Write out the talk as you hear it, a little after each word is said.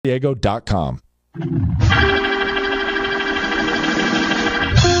Diego.com.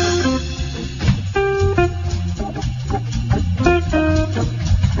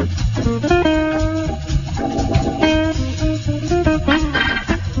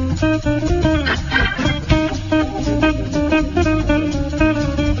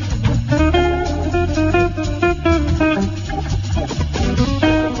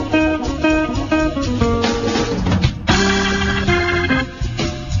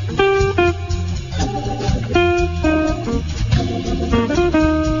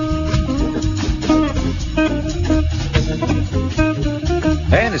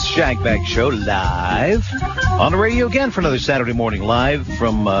 Shagbag Show live on the radio again for another Saturday morning live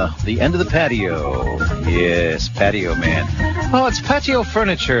from the end of the patio. Yes, patio man. Oh, it's patio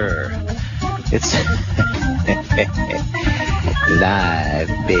furniture. It's live,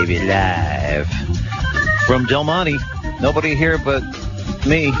 baby, live from Del Monte. Nobody here but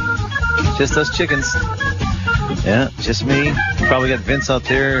me. Just us chickens. Yeah, just me. Probably got Vince out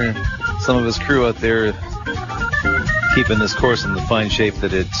there, some of his crew out there, keeping this course in the fine shape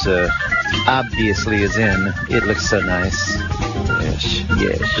that it obviously is in. It looks so nice. Yes,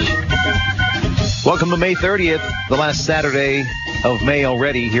 yes. Welcome to May 30th, the last Saturday of May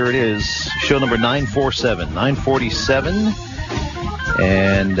already. Here it is, show number 947.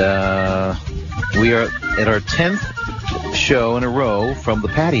 And we are at our 10th show in a row from the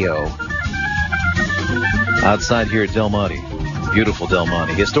patio outside here at Del Monte. Beautiful Del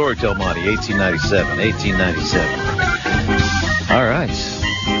Monte, historic Del Monte, 1897. All right,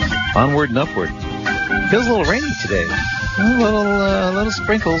 onward and upward. Feels a little rainy today. Little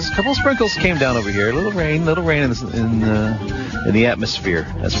sprinkles. A couple of sprinkles came down over here. Little rain in the atmosphere.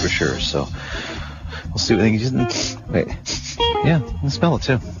 That's for sure. So we'll see what things. Wait, yeah, I can smell it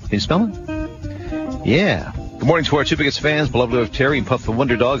too. Can you smell it? Yeah. Good morning to our two biggest fans, beloved of Terry and Puff the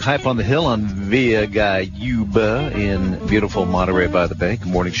Wonder Dog, high up on the hill on Via Guyuba in beautiful Monterey by the Bay. Good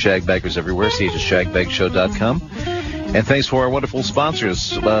morning, Shagbaggers everywhere. See you at shagbaggshow.com. And thanks for our wonderful sponsors.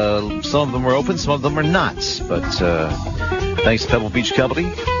 Some of them are open, some of them are not. But thanks to Pebble Beach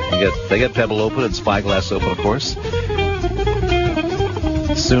Company. They got Pebble open and Spyglass open, of course.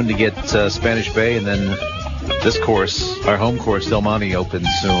 Soon to get Spanish Bay, and then this course, our home course, Del Monte, open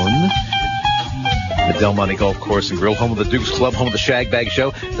soon. The Del Monte Golf Course and Grill, home of the Dukes Club, home of the Shagbag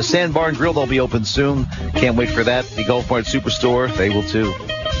Show. The Sandbar and Grill, they'll be open soon. Can't wait for that. The Golf Mart Superstore, they will too.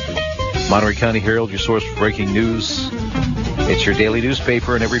 Monterey County Herald, your source for breaking news. It's your daily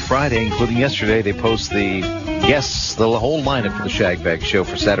newspaper, and every Friday, including yesterday, they post the guests, the whole lineup for the Shagbag Show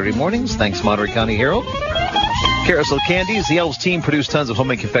for Saturday mornings. Thanks, Monterey County Herald. Carousel Candies, the Elves team produced tons of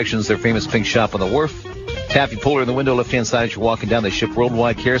homemade confections. Their famous pink shop on the wharf. Taffy puller in the window, left-hand side as you're walking down. They ship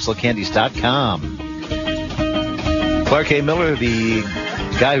worldwide. CarouselCandies.com. Clark A. Miller, the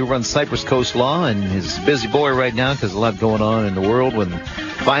guy who runs Cypress Coast Law, and is a busy boy right now because a lot going on in the world with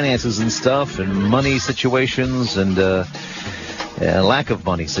finances and stuff and money situations and lack of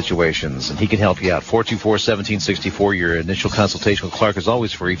money situations. And he can help you out. 424-1764. Your initial consultation with Clark is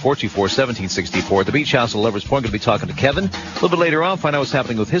always free. 424-1764. At the Beach House at Lover's Point, going to be talking to Kevin. A little bit later on, find out what's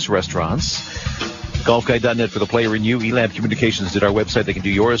happening with his restaurants. GolfGuide.net for the player in you. Elab Communications did our website. They can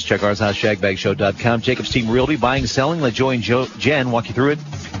do yours. Check ours out, shagbaggshow.com. Jacob's Team Realty, buying, selling. Let Joy and Jen walk you through it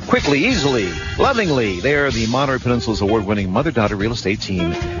quickly, easily, lovingly. They are the Monterey Peninsula's award-winning mother-daughter real estate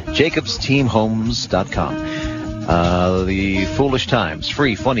team. JacobsTeamHomes.com. The Foolish Times,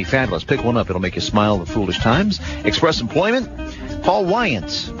 free, funny, fabulous. Pick one up. It'll make you smile. The Foolish Times. Express Employment. Paul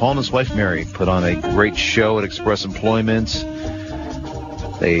Wyant, Paul and his wife Mary, put on a great show at Express Employment.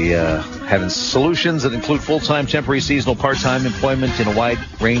 They have solutions that include full-time, temporary, seasonal, part-time employment in a wide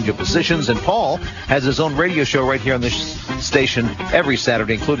range of positions. And Paul has his own radio show right here on this station every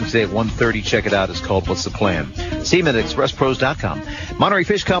Saturday, including today at 1:30. Check it out. It's called What's the Plan? See him at ExpressPros.com. Monterey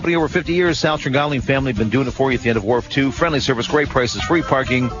Fish Company, over 50 years. Sal Tringali and family have been doing it for you at the end of Wharf 2. Friendly service, great prices, free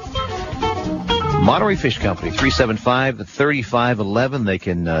parking. Monterey Fish Company, 375-3511. They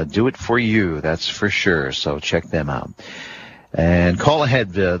can do it for you. That's for sure. So check them out. And call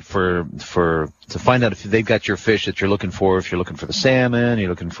ahead to find out if they've got your fish that you're looking for. If you're looking for the salmon, you're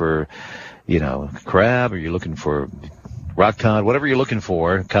looking for, crab, or you're looking for rock cod, whatever you're looking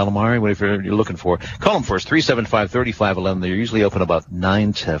for, calamari, whatever you're looking for. Call them first, 375-3511. They're usually open about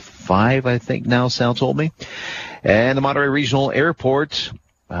 9 to 5, I think now, Sal told me. And the Monterey Regional Airport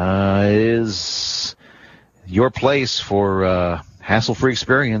is your place for hassle-free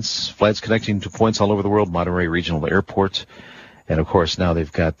experience. Flights connecting to points all over the world. Monterey Regional Airport. And, of course, now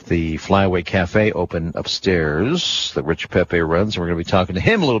they've got the Flyaway Cafe open upstairs that Rich Pepe runs. We're going to be talking to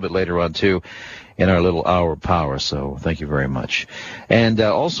him a little bit later on, too, in our little hour of power. So thank you very much. And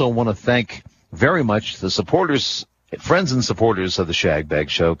also want to thank very much the supporters, friends and supporters of the Shag Bag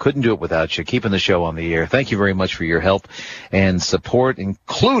Show. Couldn't do it without you, keeping the show on the air. Thank you very much for your help and support,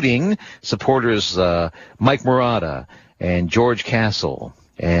 including supporters Mike Murata and George Castle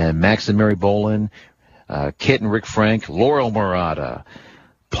and Max and Mary Bolin, Kit and Rick Frank, Laurel Murata,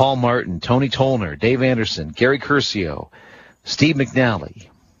 Paul Martin, Tony Tolner, Dave Anderson, Gary Curcio, Steve McNally,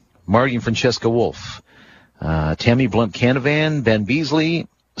 Marty and Francesca Wolf, Tammy Blunt Canavan, Ben Beasley,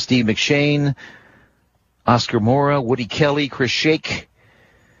 Steve McShane, Oscar Mora, Woody Kelly, Chris Shake,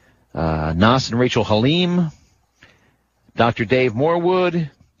 Nas and Rachel Halim, Dr. Dave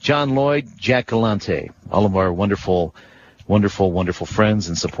Morwood, John Lloyd, Jack Galante, all of our wonderful, wonderful, wonderful friends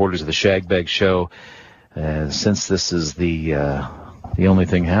and supporters of the Shag Bag Show. Since this is the only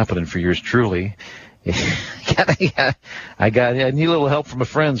thing happening for yours truly, I need a little help from my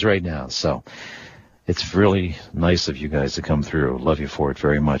friends right now. So it's really nice of you guys to come through. Love you for it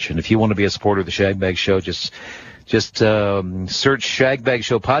very much. And if you want to be a supporter of the Shag Bag Show, just search Shag Bag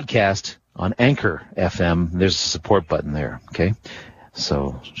Show podcast on Anchor FM. There's a support button there. Okay.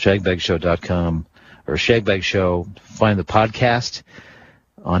 So shagbagshow.com or Shag Bag Show, find the podcast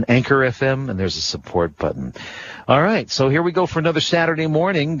on Anchor FM, and there's a support button. All right, so here we go for another Saturday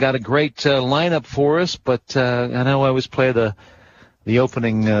morning. Got a great lineup for us, but I know I always play the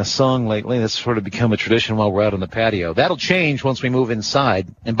opening song lately. That's sort of become a tradition while we're out on the patio. That'll change once we move inside.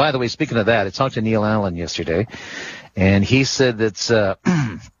 And by the way, speaking of that, I talked to Neil Allen yesterday, and he said that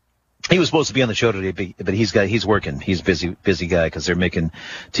he was supposed to be on the show today, but he's working. He's a busy guy because they're making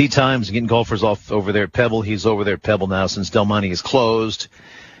tee times and getting golfers off over there at Pebble. He's over there at Pebble now since Del Monte is closed,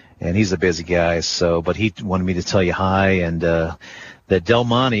 and he's a busy guy. So, but he wanted me to tell you hi, and that Del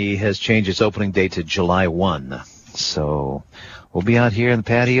Monte has changed its opening date to July 1. So we'll be out here in the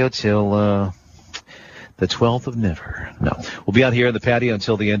patio till the 12th of never. No, we'll be out here in the patio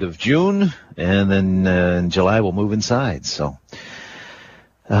until the end of June, and then in July we'll move inside. So.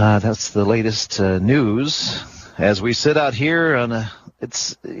 That's the latest news. As we sit out here on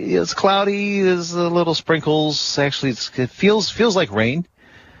it's cloudy. There's a little sprinkles. Actually, it feels like rain.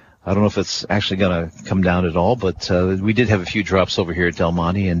 I don't know if it's actually going to come down at all, but we did have a few drops over here at Del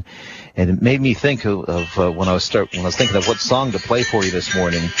Monte, and it made me think of when I was thinking of what song to play for you this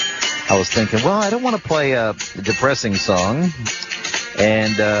morning. I was thinking, well, I don't want to play a depressing song,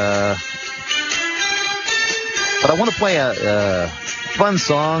 but I want to play a fun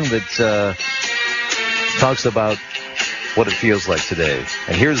song that talks about what it feels like today.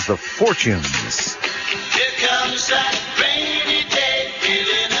 And here's the Fortunes. Here comes that rainy day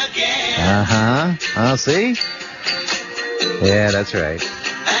feeling again. See? Yeah, that's right.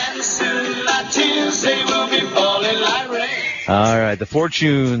 And soon my tears, they will be falling like rain. All right, the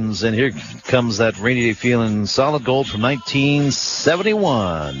Fortunes, and here comes that rainy day feeling, Solid Gold from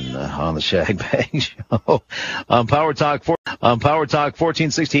 1971 on the Shag Bag Show on Power Talk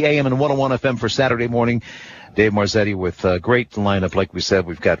 1460 AM and 101 FM for Saturday morning. Dave Marzetti with a great lineup. Like we said,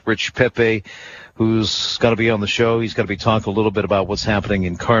 we've got Rich Pepe, who's going to be on the show. He's going to be talking a little bit about what's happening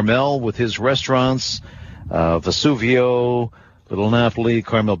in Carmel with his restaurants, Vesuvio, Little Napoli,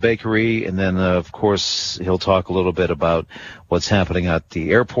 Carmel Bakery, and then, of course, he'll talk a little bit about what's happening at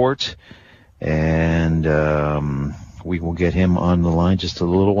the airport, and we will get him on the line just a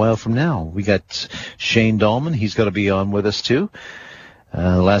little while from now. We got Shane Dahlman. He's going to be on with us, too,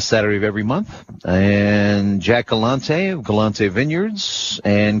 last Saturday of every month, and Jack Galante of Galante Vineyards,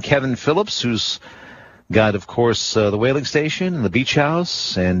 and Kevin Phillips, who's got, of course, the Whaling Station and the Beach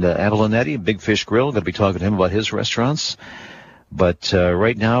House, and Abelonetti, Big Fish Grill. Going to be talking to him about his restaurants. But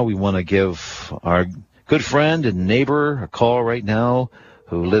right now we want to give our good friend and neighbor a call right now,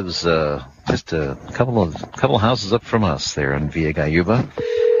 who lives just a couple of houses up from us there in Villa Gayuba.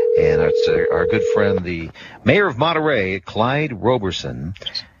 And it's our good friend, the mayor of Monterey, Clyde Roberson.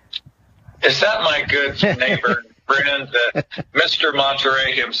 Is that my good neighbor, friend, Mr.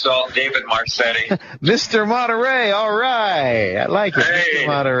 Monterey himself, David Marzetti? Mr. Monterey, all right. I like it, hey. Mr.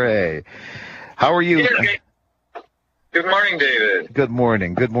 Monterey. How are you? Good morning, David. Good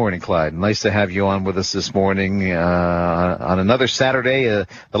morning. Good morning, Clyde. Nice to have you on with us this morning on another Saturday,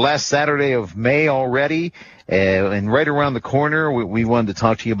 the last Saturday of May already. And right around the corner, we wanted to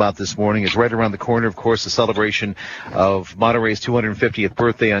talk to you about this morning, is right around the corner, of course, the celebration of Monterey's 250th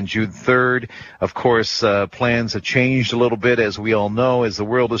birthday on June 3rd. Of course, plans have changed a little bit, as we all know, as the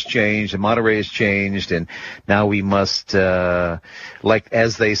world has changed and Monterey has changed. And now we must, like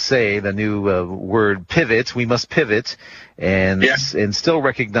as they say, the new word pivot, we must pivot and still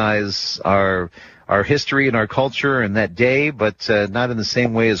recognize our history and our culture and that day, but not in the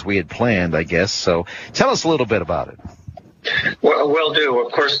same way as we had planned, I guess. So tell us a little bit about it. Well, will do.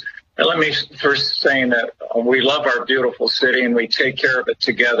 Of course, let me first say that we love our beautiful city and we take care of it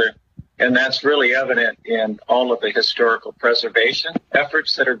together. And that's really evident in all of the historical preservation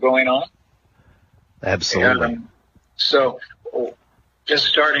efforts that are going on. Absolutely. So just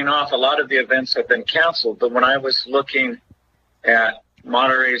starting off, a lot of the events have been canceled, but when I was looking at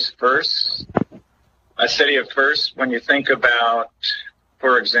Monterey's first, a city of first, when you think about,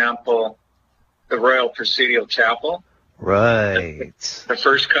 for example, the Royal Presidial Chapel. Right. The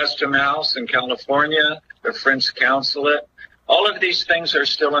first custom house in California, the French consulate. All of these things are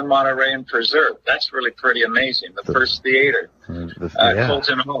still in Monterey and preserved. That's really pretty amazing. The first theater,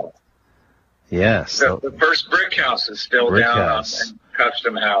 Colton Hall. Yes. The first brick house is still down in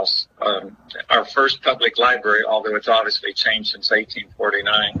Custom House. Our first public library, although it's obviously changed since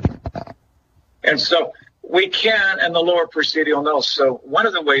 1849. And so we can, and the Lower Presidio knows. So one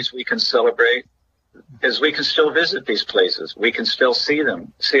of the ways we can celebrate is we can still visit these places. We can still see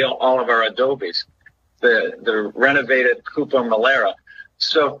them, see all of our adobes, the renovated Coupa Malera.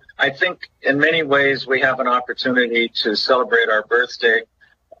 So I think in many ways we have an opportunity to celebrate our birthday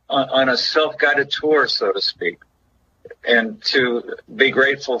on a self-guided tour, so to speak, and to be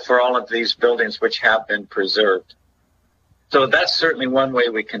grateful for all of these buildings which have been preserved. So that's certainly one way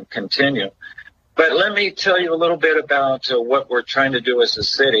we can continue. But let me tell you a little bit about what we're trying to do as a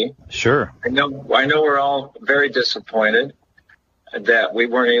city. Sure. I know we're all very disappointed that we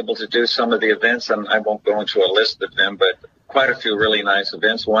weren't able to do some of the events, and I won't go into a list of them, but quite a few really nice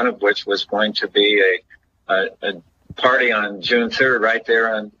events, one of which was going to be a party on June 3rd right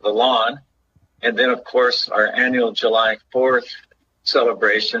there on the lawn. And then, of course, our annual July 4th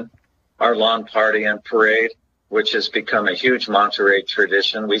celebration, our lawn party and parade, which has become a huge Monterey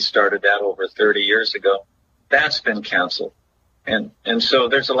tradition. We started that over 30 years ago. That's been canceled. And so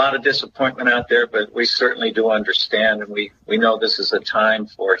there's a lot of disappointment out there, but we certainly do understand, and we know this is a time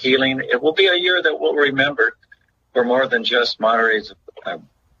for healing. It will be a year that we'll remember for more than just Monterey's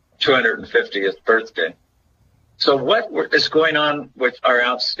 250th birthday. So what is going on with our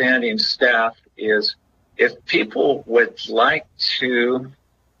outstanding staff is, if people would like to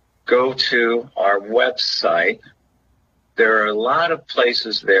go to our website, there are a lot of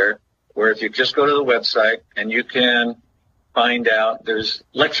places there where if you just go to the website and you can find out, there's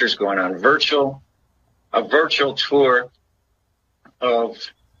lectures going on, a virtual tour of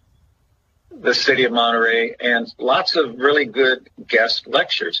the city of Monterey, and lots of really good guest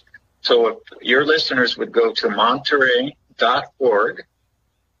lectures. So if your listeners would go to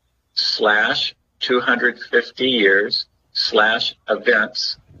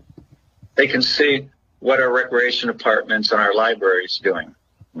monterey.org/250years/events, they can see what our recreation departments and our library is doing.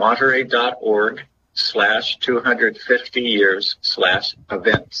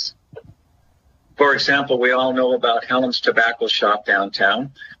 monterey.org/250years/events. For example, we all know about Helen's Tobacco Shop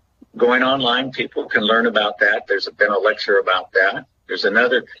downtown. Going online, people can learn about that. There's been a lecture about that. There's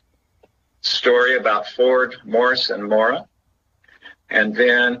another story about Ford, Morris, and Mora. And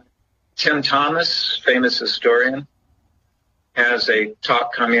then Tim Thomas, famous historian, has a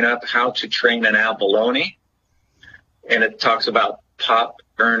talk coming up, How to Train an Abalone. And it talks about Pop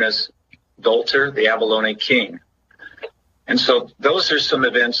Ernest Dolter, the Abalone King. And so those are some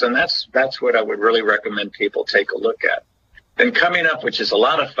events, and that's what I would really recommend people take a look at. Then coming up, which is a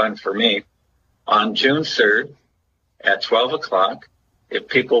lot of fun for me, on June 3rd at 12 o'clock, if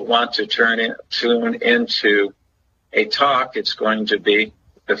people want to tune into a talk, it's going to be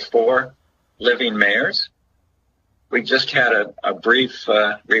the 4 living mayors. We just had a brief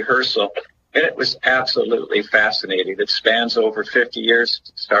rehearsal, and it was absolutely fascinating. It spans over 50 years,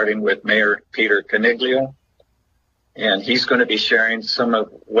 starting with Mayor Peter Caniglio, and he's going to be sharing some of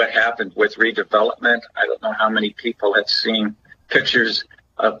what happened with redevelopment. I don't know how many people have seen pictures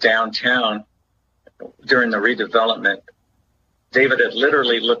of downtown during the redevelopment. David, it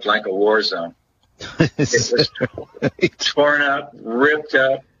literally looked like a war zone. It was torn up, ripped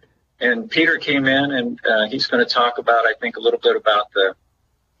up. And Peter came in, and he's going to talk about, I think, a little bit about the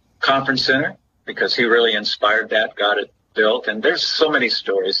conference center, because he really inspired that, got it built. And there's so many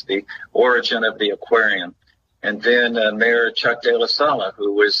stories, the origin of the aquarium. And then Mayor Chuck De La Sala,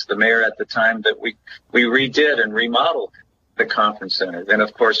 who was the mayor at the time that we redid and remodeled the conference center. Then,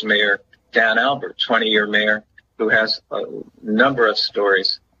 of course, Mayor Dan Albert, 20-year mayor, who has a number of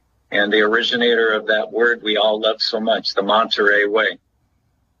stories. And the originator of that word we all love so much, the Monterey Way.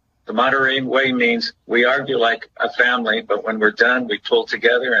 The Monterey Way means we argue like a family, but when we're done, we pull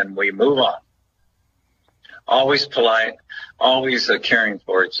together and we move on. Always polite, always caring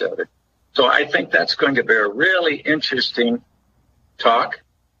for each other. So I think that's going to be a really interesting talk,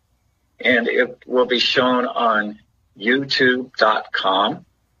 and it will be shown on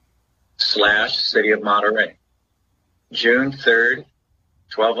youtube.com/City of Monterey. June 3rd,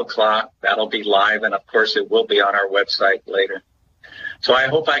 12 o'clock. That'll be live, and of course it will be on our website later. So I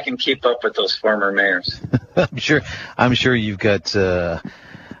hope I can keep up with those former mayors. I'm sure you've got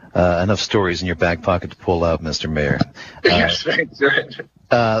enough stories in your back pocket to pull out, Mr. Mayor. Yes, that's right.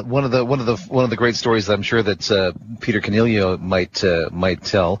 One of the great stories I'm sure that Peter Canelio might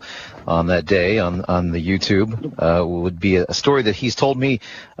tell on that day on the YouTube would be a story that he's told me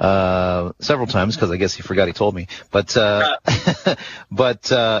several times, because I guess he forgot he told me. But it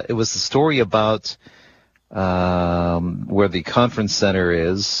was the story about where the conference center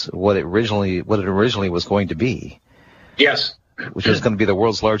is, what it originally was going to be. Yes. Which is going to be the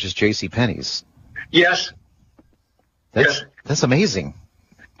world's largest JCPenney's. Yes. That's amazing.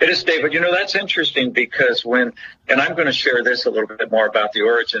 It is, David. That's interesting because and I'm going to share this a little bit more about the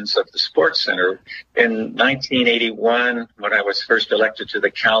origins of the Sports Center. In 1981, when I was first elected to the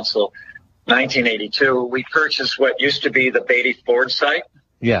council, 1982, we purchased what used to be the Beatty Ford site.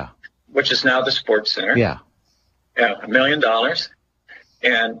 Yeah. Which is now the Sports Center. Yeah. Yeah, $1 million.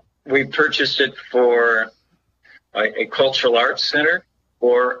 And we purchased it for a cultural arts center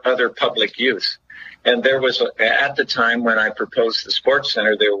or other public use. And there was, at the time when I proposed the Sports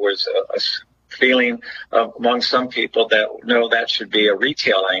Center, there was a feeling among some people that, no, that should be a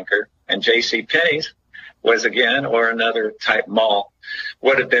retail anchor. And JCPenney's was again, or another type mall,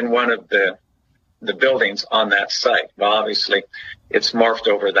 would have been one of the buildings on that site. Well, obviously, it's morphed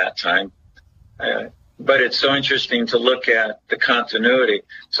over that time. But it's so interesting to look at the continuity.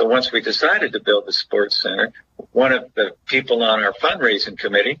 So once we decided to build the Sports Center, one of the people on our fundraising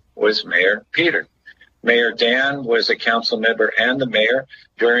committee was Mayor Peter. Mayor Dan was a council member and the mayor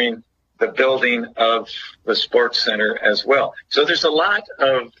during the building of the Sports Center as well. So there's a lot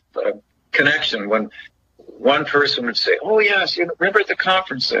of connection when one person would say, oh, yes, you remember the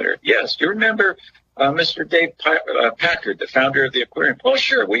conference center? Yes. Do you remember Mr. Dave Packard, the founder of the aquarium? Oh,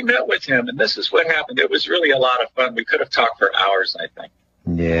 sure. We met with him, and this is what happened. It was really a lot of fun. We could have talked for hours, I think.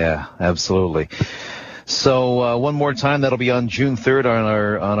 Yeah, absolutely. So one more time, that'll be on June 3rd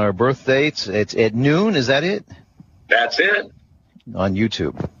on our birth date. It's at noon. Is that it? That's it. On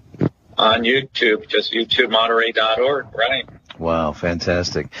YouTube. On YouTube, just YouTubeMonterey.org, right? Wow,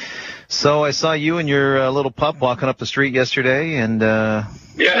 fantastic. So I saw you and your little pup walking up the street yesterday, and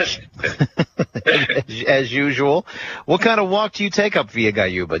yes, as usual. What kind of walk do you take up via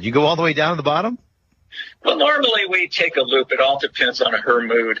Cayuba? Do you go all the way down to the bottom? Well, normally we take a loop. It all depends on her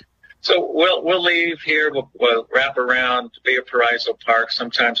mood. So we'll leave here. We'll wrap around Via Paraiso Park.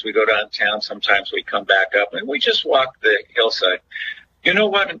 Sometimes we go downtown. Sometimes we come back up, and we just walk the hillside. You know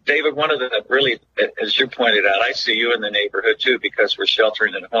what, David, one of the really, as you pointed out, I see you in the neighborhood too because we're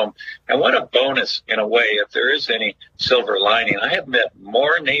sheltering at home. And what a bonus, in a way, if there is any silver lining. I have met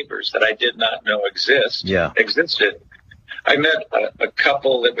more neighbors that I did not know existed. I met a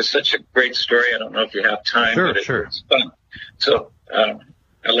couple that was such a great story. I don't know if you have time. Sure, but sure. It was fun. So a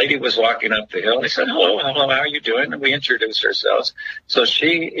lady was walking up the hill. And I said, hello, how are you doing? And we introduced ourselves. So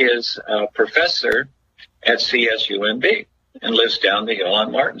she is a professor at CSUMB. And lives down the hill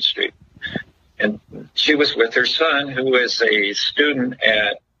on Martin Street. And she was with her son, who is a student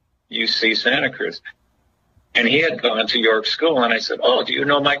at UC Santa Cruz. And he had gone to York School. And I said, oh, do you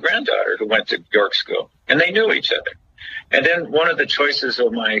know my granddaughter who went to York School? And they knew each other. And then one of the choices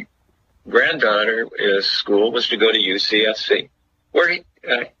of my granddaughter's school was to go to UCSC, where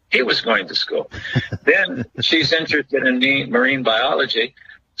he was going to school. Then she's interested in marine biology.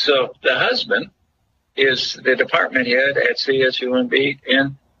 So the husband is the department head at CSUMB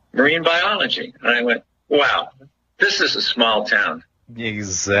in marine biology. And I went, wow, this is a small town.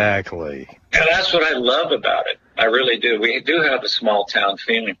 Exactly. And that's what I love about it. I really do. We do have a small town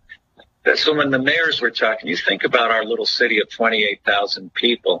feeling. So when the mayors were talking, you think about our little city of 28,000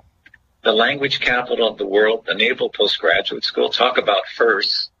 people, the language capital of the world, the Naval Postgraduate School, talk about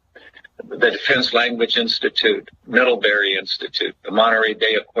FIRST, the Defense Language Institute, Middlebury Institute, the Monterey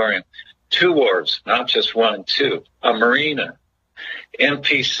Bay Aquarium. 2 wharves, not just 1, 2, a marina,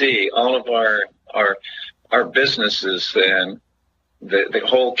 MPC, all of our our businesses and the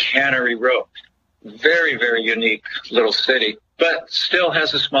whole Cannery Row. Very, very unique little city, but still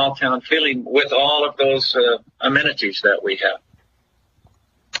has a small town feeling with all of those amenities that we have.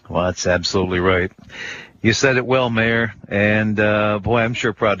 Well, that's absolutely right. You said it well, Mayor, and boy, I'm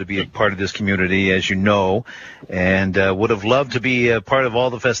sure proud to be a part of this community, as you know, and would have loved to be a part of all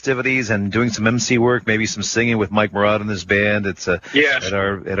the festivities and doing some MC work, maybe some singing with Mike Murad and his band. It's at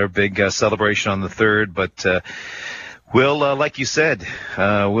our big celebration on the 3rd, but we'll, like you said,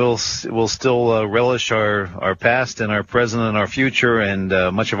 we'll still relish our past and our present and our future and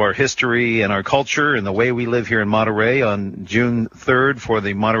much of our history and our culture and the way we live here in Monterey on June 3rd for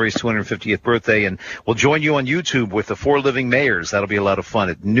the Monterey's 250th birthday. And we'll join you on YouTube with the 4 Living Mayors. That'll be a lot of fun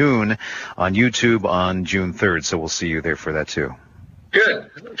at noon on YouTube on June 3rd. So we'll see you there for that too. Good.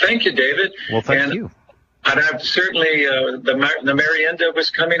 Thank you, David. Well, thank you. And I've certainly, the Merienda was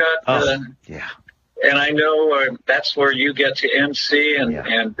coming up. Yeah. And I know that's where you get to MC,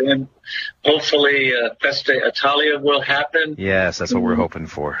 and then hopefully Festa Italia will happen. Yes, that's what we're hoping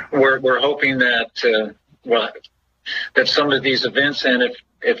for. We're hoping that that some of these events, and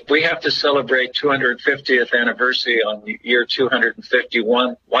if we have to celebrate 250th anniversary on year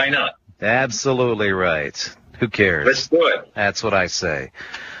 251, why not? Absolutely right. Who cares? Let's do it. That's what I say.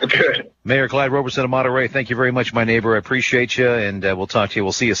 Good. Mayor Clyde Roberson of Monterey, thank you very much, my neighbor. I appreciate you, and we'll talk to you.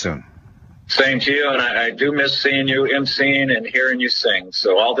 We'll see you soon. Same to you, and I do miss seeing you emceeing and hearing you sing.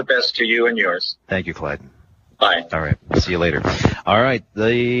 So all the best to you and yours. Thank you, Clyde. Bye. All right. See you later. All right.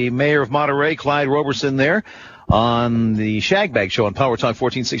 The mayor of Monterey, Clyde Roberson, there on the Shagbag Show on Power Talk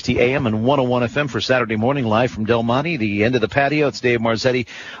 1460 AM and 101 FM for Saturday morning, live from Del Monte, the end of the patio. It's Dave Marzetti.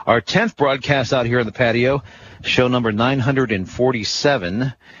 Our 10th broadcast out here on the patio, show number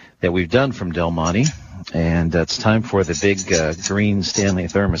 947 that we've done from Del Monte. And it's time for the big green Stanley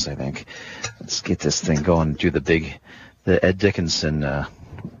thermos, I think. Let's get this thing going. Do the Ed Dickinson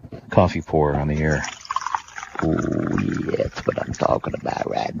coffee pour on the air. Ooh, yeah, that's what I'm talking about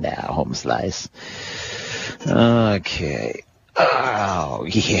right now, home slice. Okay. Oh,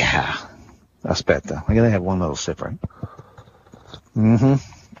 yeah. Aspetta. I'm going to have one little sip, right? Mm-hmm.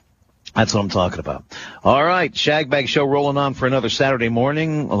 That's what I'm talking about. All right, Shagbag Show rolling on for another Saturday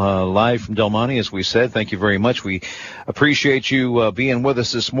morning, live from Del Monte, as we said. Thank you very much. We appreciate you being with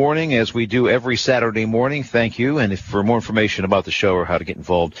us this morning, as we do every Saturday morning. Thank you. And if for more information about the show or how to get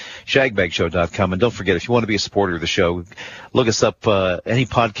involved, shagbagshow.com. And don't forget, if you want to be a supporter of the show, look us up any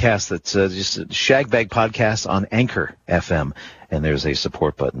podcast that's just Shagbag Podcast on Anchor FM, and there's a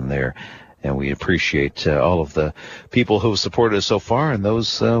support button there. And we appreciate all of the people who have supported us so far, and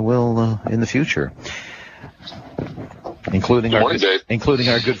those will in the future, including our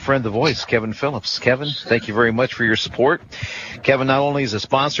good friend, the Voice, Kevin Phillips. Kevin, thank you very much for your support. Kevin not only is a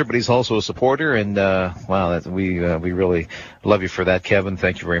sponsor, but he's also a supporter, and we really love you for that, Kevin.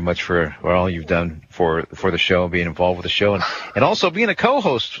 Thank you very much for all you've done for the show, being involved with the show, and also being a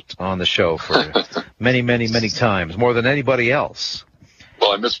co-host on the show for many, many, many times, more than anybody else.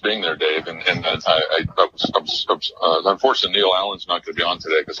 Well, I miss being there, Dave, and I was unfortunately Neil Allen's not going to be on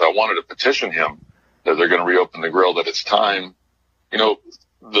today because I wanted to petition him that they're going to reopen the grill, that it's time. You know,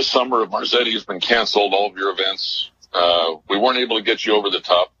 the summer of Marzetti has been canceled, all of your events. We weren't able to get you over the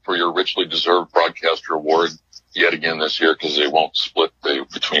top for your richly deserved broadcaster award yet again this year because they won't split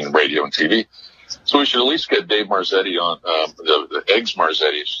between radio and TV. So we should at least get Dave Marzetti on, the Eggs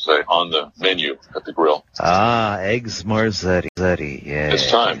Marzetti, I should say, on the menu at the grill. Ah, Eggs Marzetti, yeah.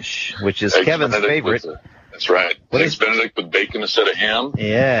 It's time. Which is Eggs Kevin's Benedict favorite. That's right. Eggs Benedict with bacon instead of ham.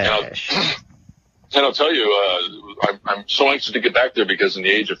 Yeah. And I'll tell you, I'm so anxious to get back there because in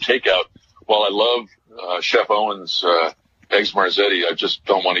the age of takeout, while I love Chef Owen's Eggs Marzetti, I just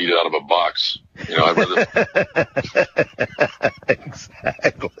don't want to eat it out of a box. You know, I'd rather...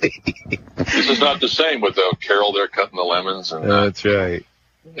 Exactly. This is not the same without Carol there cutting the lemons. And, that's right.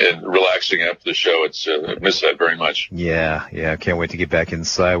 And relaxing after the show. I miss that very much. Yeah. I can't wait to get back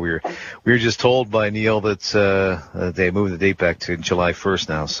inside. We were just told by Neil that they moved the date back to July 1st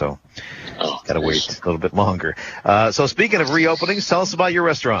now, so gotta wait a little bit longer. So speaking of reopenings, tell us about your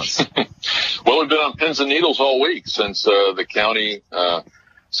restaurants. Well, we've been on pins and needles all week since the county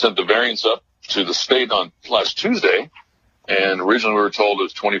sent the variants up to the state on last Tuesday. And originally we were told it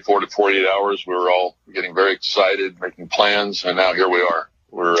was 24 to 48 hours. We were all getting very excited, making plans, and now here we are.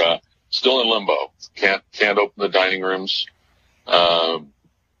 We're still in limbo. Can't open the dining rooms.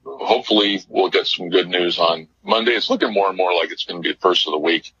 Hopefully we'll get some good news on Monday. It's looking more and more like it's going to be the first of the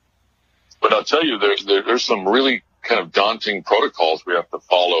week. But I'll tell you, there's some really kind of daunting protocols we have to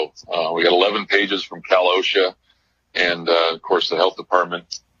follow. We got 11 pages from Cal OSHA and, of course, the health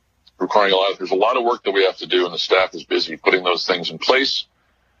department requiring there's a lot of work that we have to do, and the staff is busy putting those things in place,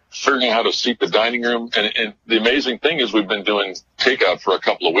 figuring out how to seat the dining room. And the amazing thing is we've been doing takeout for a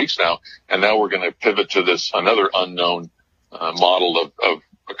couple of weeks now, and now we're going to pivot to this another unknown model of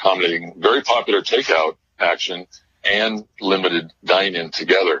accommodating very popular takeout action and limited dine-in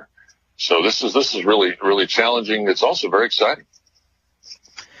together. So this is really, really challenging. It's also very exciting.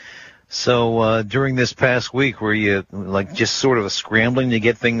 So during this past week, were you like just sort of scrambling to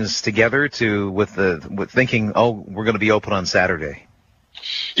get things together with thinking, oh, we're going to be open on Saturday?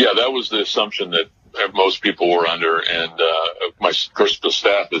 Yeah, that was the assumption that most people were under, and of course the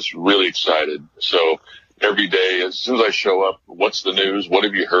staff is really excited. So every day, as soon as I show up, what's the news? What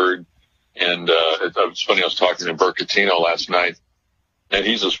have you heard? And it's funny, I was talking to Bert Catino last night, and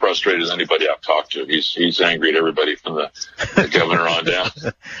he's as frustrated as anybody I've talked to. He's angry at everybody from the governor on down.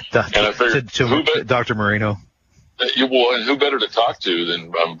 And I figured, Dr. Marino. Well, and who better to talk to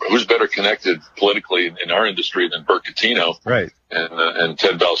than who's better connected politically in our industry than Bert Catino, right? And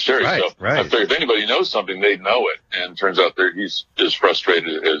Ted Ballesteri. Right, so right. I figured if anybody knows something, they'd know it. And it turns out he's as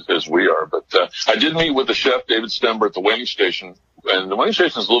frustrated as we are. But I did meet with the chef, David Stember, at the waiting station. And the waiting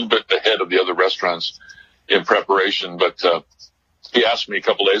station is a little bit ahead of the other restaurants in preparation. But he asked me a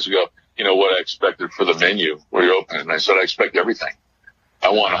couple days ago, what I expected for the menu when you open it. And I said, I expect everything. I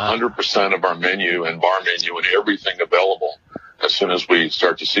want 100% of our menu and bar menu and everything available as soon as we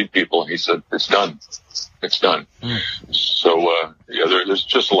start to see people. And he said, it's done. It's done. So, there's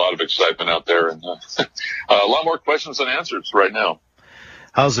just a lot of excitement out there, and a lot more questions than answers right now.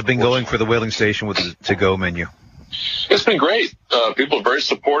 How's it been going for the whaling station with the to-go menu? It's been great. People are very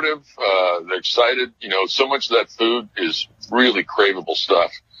supportive. They're excited. So much of that food is really craveable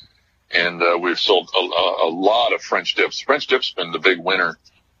stuff. And we've sold a lot of French dips. French dip's been the big winner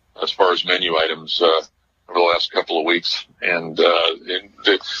as far as menu items over the last couple of weeks. And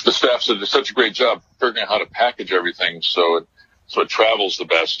the staff did such a great job figuring out how to package everything so it travels the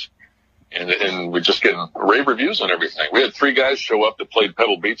best. And we're just getting rave reviews on everything. We had 3 guys show up that played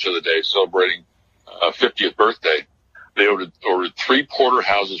Pebble Beach the other day celebrating 50th birthday. They ordered 3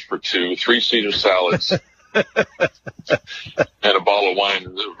 porterhouses for 2, 3 Caesar salads, and a bottle of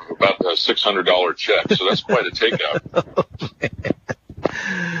wine, about a $600 check. So that's quite a takeout.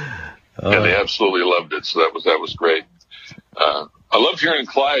 And they absolutely loved it. So that was great. I love here in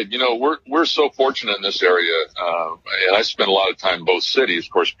Clyde. We're so fortunate in this area. And I spend a lot of time in both cities,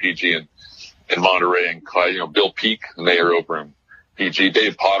 of course, PG and Monterey and Clyde. Bill Peake, the mayor over in PG,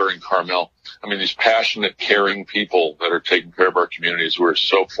 Dave Potter in Carmel. I mean, these passionate, caring people that are taking care of our communities. We're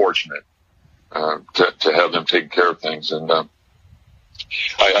so fortunate to have them taking care of things. And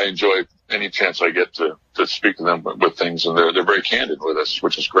I enjoy any chance I get to speak to them with things, and they're very candid with us,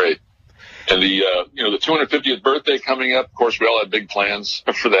 which is great. And the 250th birthday coming up, of course, we all had big plans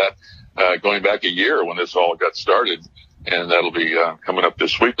for that, going back a year when this all got started, and that'll be coming up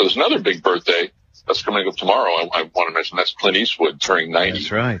this week. But there's another big birthday that's coming up tomorrow. I want to mention that's Clint Eastwood turning 90.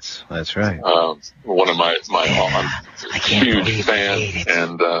 That's right. One of my huge fan,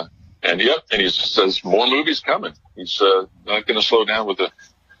 and he says more movies coming. He's not going to slow down with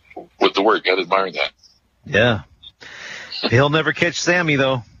the work. I'd admire that. Yeah, he'll never catch Sammy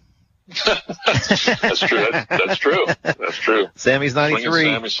though. That's true. That's true. Sammy's 93.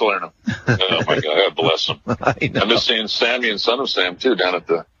 Sammy Salerno. Oh my God bless him. I miss seeing Sammy and Son of Sam too down at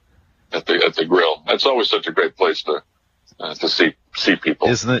the grill. That's always such a great place to see people,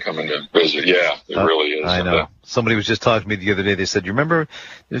 isn't it? Coming to visit. Yeah, it really is. I know. Somebody was just talking to me the other day. They said, "You remember?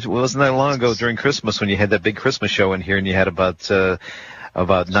 It wasn't that long ago during Christmas when you had that big Christmas show in here, and you had about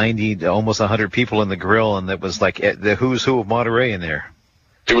 90, almost 100 people in the grill, and it was like the who's who of Monterey in there."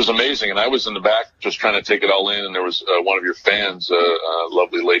 It was amazing, and I was in the back just trying to take it all in, and there was one of your fans, a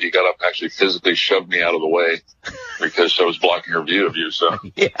lovely lady, got up and actually physically shoved me out of the way because I was blocking her view of you. So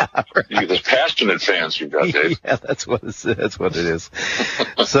yeah, right. There's passionate fans you've got, Dave. Yeah, that's what it is.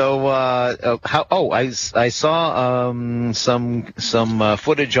 So I saw some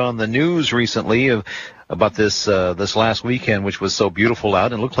footage on the news recently about this last weekend, which was so beautiful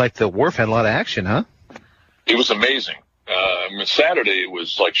out, and it looked like the wharf had a lot of action, huh? It was amazing. Saturday it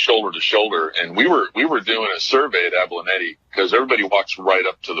was like shoulder to shoulder, and we were doing a survey at Abalonetti because everybody walks right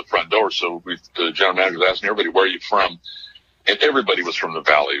up to the front door. So the general manager was asking everybody, "Where are you from?" And everybody was from the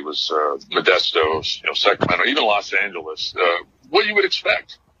Valley. It was Modesto, Sacramento, even Los Angeles. What you would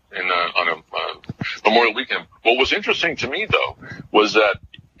expect on a Memorial Weekend. What was interesting to me though was that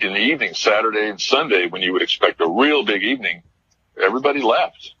in the evening, Saturday and Sunday, when you would expect a real big evening, everybody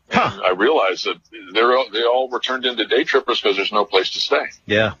left. Huh. I realized that they all were turned into day trippers because there's no place to stay.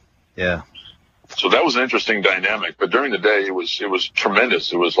 Yeah. So that was an interesting dynamic. But during the day, it was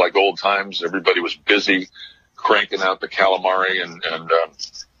tremendous. It was like old times. Everybody was busy cranking out the calamari, and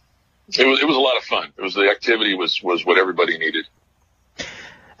it was a lot of fun. The activity was what everybody needed.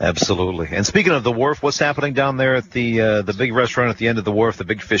 Absolutely. And speaking of the wharf, what's happening down there at the big restaurant at the end of the wharf, the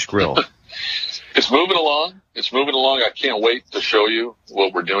Big Fish Grill? It's moving along. I can't wait to show you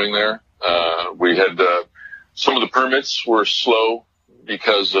what we're doing there. We had some of the permits were slow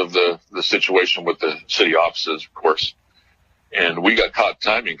because of the situation with the city offices, of course. And we got caught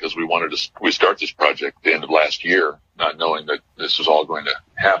timing because we start this project at the end of last year, not knowing that this was all going to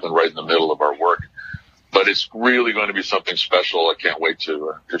happen right in the middle of our work. But it's really going to be something special. I can't wait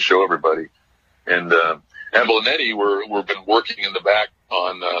to show everybody. And Abelonetti, we've been working in the back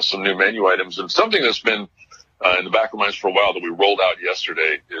on some new menu items, and something that's been in the back of our minds for a while that we rolled out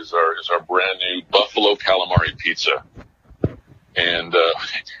yesterday is our brand new Buffalo Calamari Pizza. And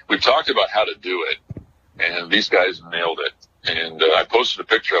we've talked about how to do it, and these guys nailed it. And I posted a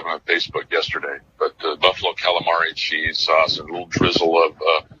picture of it on Facebook yesterday. But Buffalo Calamari cheese sauce and a little drizzle of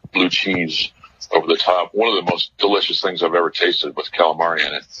blue cheese over the top. One of the most delicious things I've ever tasted with calamari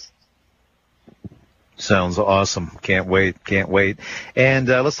in it. Sounds awesome. Can't wait. And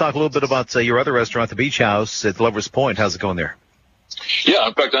let's talk a little bit about your other restaurant, the Beach House at Lover's Point. How's it going there? Yeah,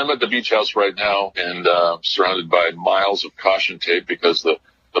 in fact, I'm at the Beach House right now and surrounded by miles of caution tape because the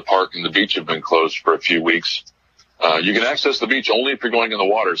park and the beach have been closed for a few weeks. You can access the beach only if you're going in the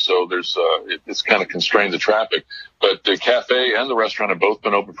water, so it's kind of constrained the traffic. But the cafe and the restaurant have both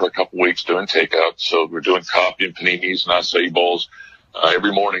been open for a couple weeks doing takeout. So we're doing coffee and paninis and acai bowls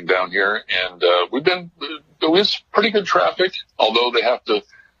every morning down here, and there is pretty good traffic, although they have to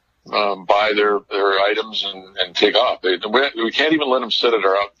buy their items and take off. We can't even let them sit at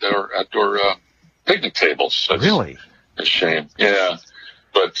our outdoor picnic tables. That's really a shame. Yeah.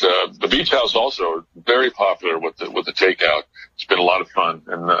 But the Beach House also very popular with the takeout. It's been a lot of fun,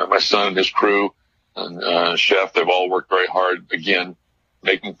 and my son and his crew and chef, they've all worked very hard again,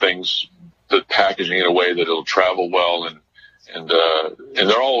 making things, the packaging in a way that it'll travel well, and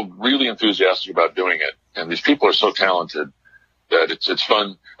they're all really enthusiastic about doing it. And these people are so talented that it's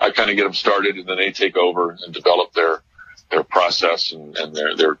fun. I kind of get them started, and then they take over and develop their process, and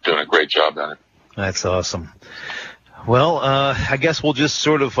they're doing a great job at it. That's awesome. Well, I guess we'll just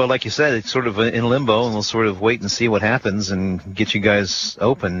sort of, like you said, it's sort of in limbo, and we'll sort of wait and see what happens and get you guys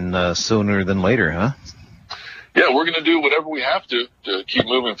open sooner than later, huh? Yeah, we're going to do whatever we have to keep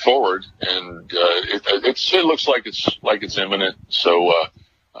moving forward, and it looks like it's imminent. So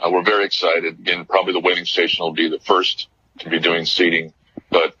we're very excited. Again, probably the waiting station will be the first to be doing seating,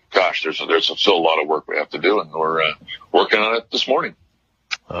 but gosh, there's still a lot of work we have to do, and we're working on it this morning.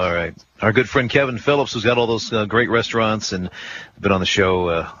 All right. Our good friend Kevin Phillips, who's got all those great restaurants and been on the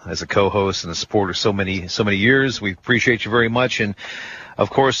show as a co-host and a supporter so many years. We appreciate you very much. And, of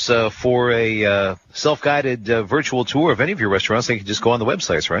course, for a self-guided virtual tour of any of your restaurants, they can just go on the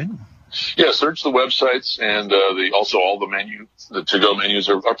websites, right? Yeah, search the websites, and also all the to-go menus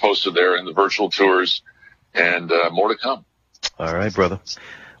are posted there, and the virtual tours, and more to come. All right, brother.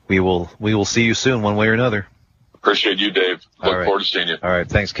 We will see you soon, one way or another. Appreciate you, Dave. Look forward to seeing you. All right.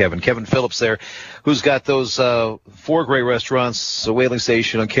 Thanks, Kevin. Kevin Phillips there, who's got those 4 great restaurants, a Whaling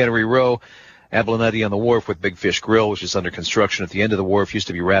Station on Cannery Row, Abelonetti on the Wharf with Big Fish Grill, which is under construction at the end of the wharf. Used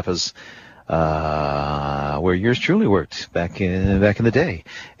to be Rappa's, where yours truly worked back in the day.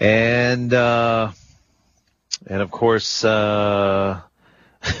 And of course, am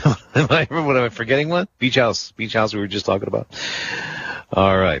I forgetting one? Beach House we were just talking about.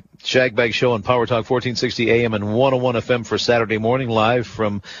 All right. Shagbag Show on Power Talk 1460 AM and 101 FM for Saturday morning, live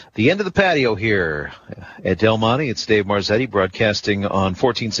from the end of the patio here at Del Monte. It's Dave Marzetti broadcasting on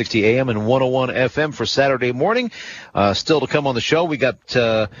 1460 AM and 101 FM for Saturday morning. Still to come on the show, we got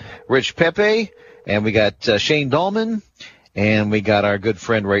Rich Pepe, and we got Shane Dahlman, and we got our good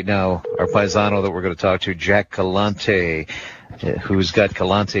friend right now, our paisano that we're going to talk to, Jack Galante, who's got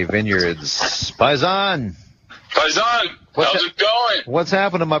Galante Vineyards. Paisan! How's it going? What's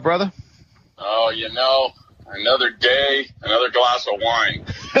happening, my brother? Oh, another day, another glass of wine.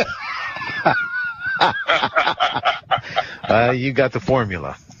 You got the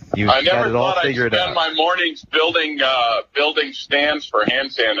formula. You I got never it all thought I'd figured spend out. my mornings building stands for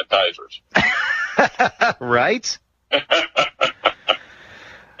hand sanitizers. Right?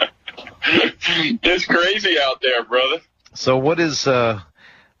 It's crazy out there, brother. So what is, of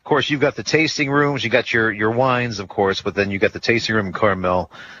course, you've got the tasting rooms, you got your wines, of course, but then you got the tasting room in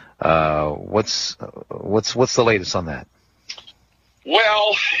Carmel. What's the latest on that?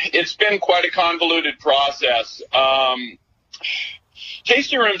 Well, it's been quite a convoluted process.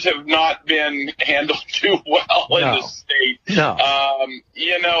 tasting rooms have not been handled too well in the state. No.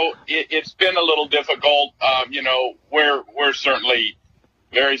 It's been a little difficult. We're certainly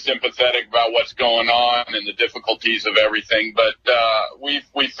very sympathetic about what's going on and the difficulties of everything, but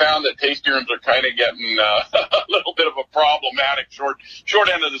we've found that tasting rooms are kind of getting a little bit of a problematic short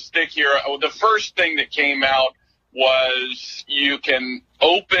end of the stick here. The first thing that came out was you can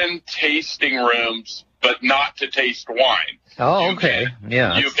open tasting rooms, but not to taste wine. Oh, okay.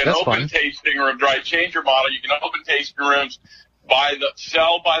 You can open fun. tasting rooms, right? Change your model. You can open tasting rooms,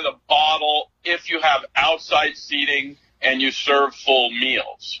 sell by the bottle if you have outside seating and you serve full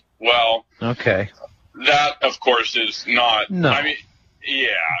meals. Well, okay. That, of course, is not. No. I mean,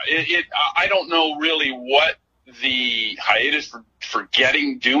 I don't know really what the hiatus for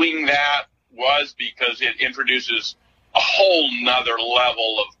doing that was, because it introduces a whole nother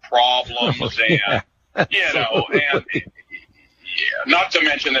level of problems and not to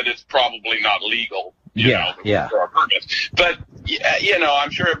mention that it's probably not legal. You know, for our permits. But I'm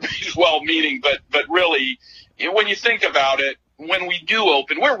sure everybody's well-meaning, but really, when you think about it, when we do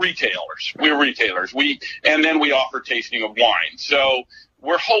open, we're retailers. And then we offer tasting of wine. So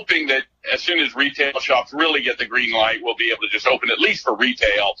we're hoping that as soon as retail shops really get the green light, we'll be able to just open at least for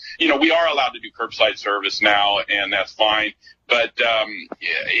retail. We are allowed to do curbside service now, and that's fine. But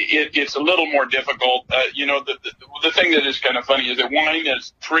it's a little more difficult. The thing that is kind of funny is that wine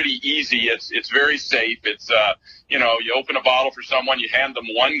is pretty easy. It's very safe. It's you open a bottle for someone, you hand them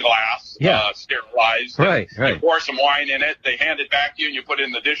one glass, sterilized, right. You pour some wine in it, they hand it back to you, and you put it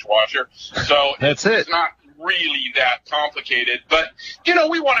in the dishwasher. So it's not really that complicated, but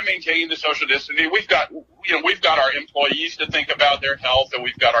we want to maintain the social distancing. We've got our employees to think about their health, and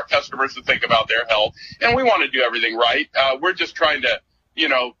we've got our customers to think about their health, and we want to do everything right. We're just trying to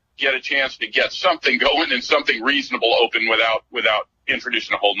get a chance to get something going and something reasonable open without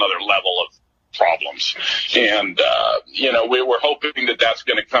introducing a whole nother level of problems. And we were hoping that that's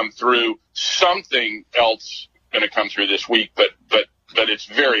going to come through. Something else going to come through this week, but it's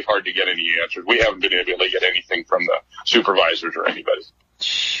very hard to get any answers. We haven't been able to get anything from the supervisors or anybody.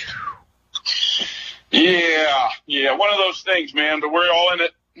 Yeah, one of those things, man. But we're all in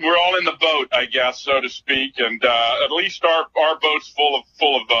it. We're all in the boat, I guess, so to speak. And at least our boat's full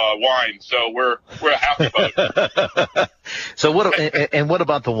of wine, so we're half the boat. So what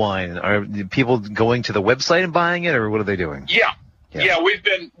about the wine? Are people going to the website and buying it, or what are they doing? Yeah,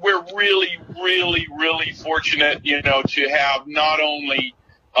 we're really, really, really fortunate, to have not only,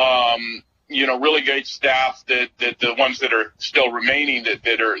 really great staff that the ones that are still remaining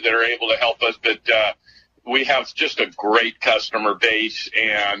that are able to help us, but we have just a great customer base,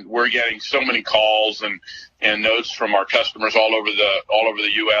 and we're getting so many calls and notes from our customers all over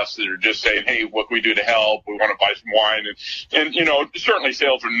the U.S. that are just saying, hey, what can we do to help? We want to buy some wine. And certainly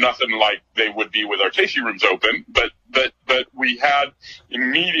sales are nothing like they would be with our tasting rooms open, but we had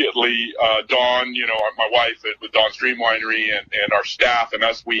immediately, Dawn, my wife with Dawn Stream Winery and our staff and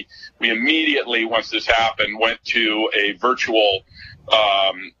us, we immediately, once this happened, went to a virtual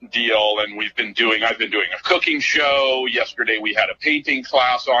deal, and I've been doing a cooking show. Yesterday we had a painting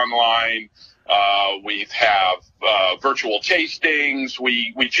class online. We have virtual tastings.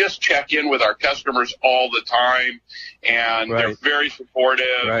 We just check in with our customers all the time, and they're very supportive.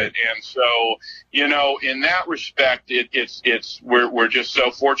 And so, in that respect, we're just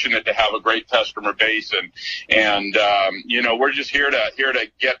so fortunate to have a great customer base, and we're just here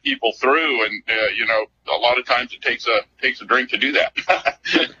to get people through, and a lot of times it takes a drink to do that.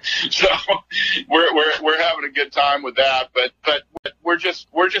 So we're having a good time with that, but we're just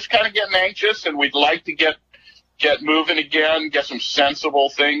kind of getting anxious, and we'd like to get moving again, get some sensible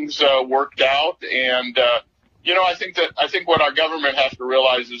things worked out. And I think what our government has to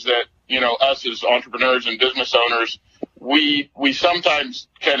realize is that us as entrepreneurs and business owners, we sometimes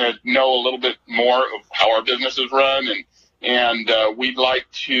kind of know a little bit more of how our business is run, and we'd like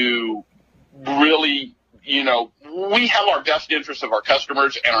to really, we have our best interests of our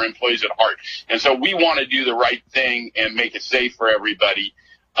customers and our employees at heart. And so we want to do the right thing and make it safe for everybody.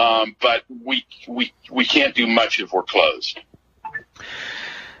 But we can't do much if we're closed.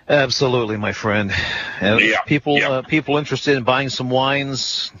 Absolutely, my friend. People interested in buying some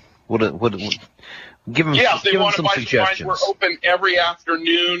wines, would give them, if they want to some buy suggestions. Some wines, we're open every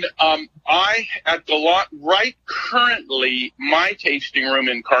afternoon. At the lot right currently, my tasting room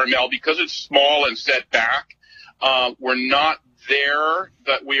in Carmel, because it's small and set back, we're not there,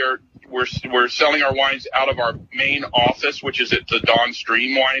 but we're selling our wines out of our main office, which is at the Dawn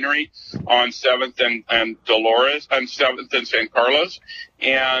Stream Winery on 7th and Dolores, and 7th and San Carlos.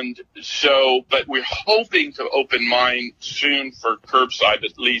 And so, but we're hoping to open mine soon for curbside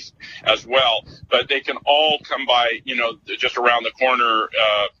at least as well. But they can all come by, just around the corner,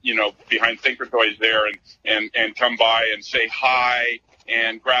 behind Thinker Toys there and come by and say hi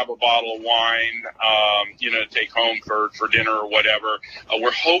and grab a bottle of wine, to take home for dinner or whatever.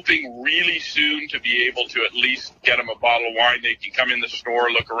 We're hoping really soon to be able to at least get them a bottle of wine. They can come in the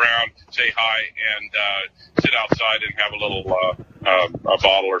store, look around, say hi, and sit outside and have a little a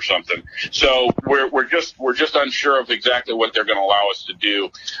bottle or something. So we're just unsure of exactly what they're going to allow us to do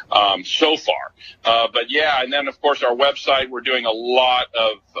so far. But yeah, and then of course our website, we're doing a lot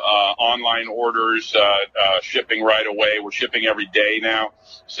of online orders, shipping right away. We're shipping every day now.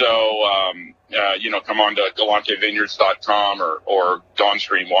 So come on to GalanteVineyards.com or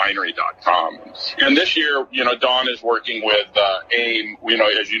DawnStreamWinery.com. And this year, Dawn is working with AIM.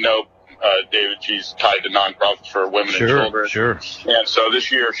 As you know, David, she's tied to nonprofits for women and children. Sure. And so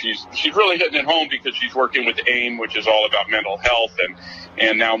this year she's really hitting it home because she's working with AIM, which is all about mental health,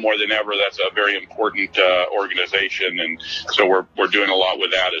 and now more than ever, that's a very important organization, and so we're doing a lot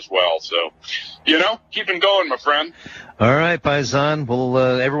with that as well. So, keeping going, my friend. All right, Paisan. Well,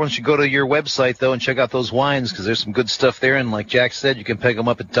 everyone should go to your website, though, and check out those wines because there's some good stuff there. And like Jack said, you can pick them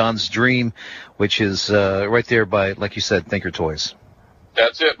up at Don's Dream, which is right there by, like you said, Thinker Toys.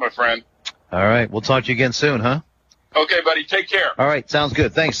 That's it, my friend. All right. We'll talk to you again soon, huh? Okay, buddy. Take care. All right. Sounds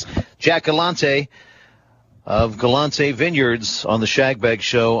good. Thanks. Jack Galante of Galante Vineyards on the Shagbag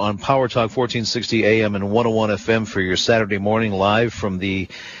Show on Power Talk 1460 AM and 101 FM for your Saturday morning live from the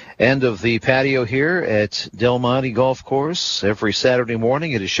end of the patio here at Del Monte Golf Course every Saturday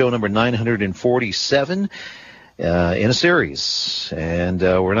morning. It is show number 947 in a series. And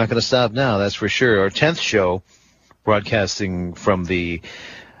we're not going to stop now, that's for sure. Our 10th show broadcasting from the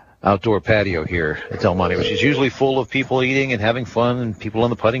outdoor patio here at Del Monte, which is usually full of people eating and having fun and people on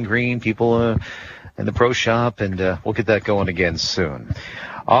the putting green, people in the pro shop, and we'll get that going again soon.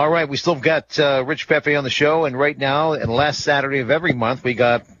 All right, we still got Rich Pepe on the show, and right now, and last Saturday of every month, we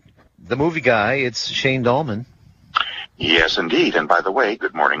got the movie guy. It's Shane Dahlman. Yes, indeed. And by the way,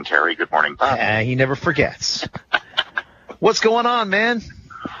 good morning, Terry. Good morning, Bob. He never forgets. What's going on, man?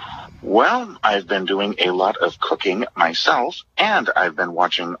 Well, I've been doing a lot of cooking myself, and I've been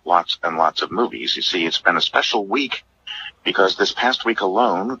watching lots and lots of movies. You see, it's been a special week because this past week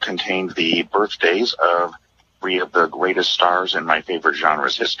alone contained the birthdays of three of the greatest stars in my favorite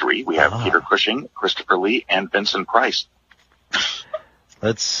genre's history. We have Peter Cushing, Christopher Lee, and Vincent Price.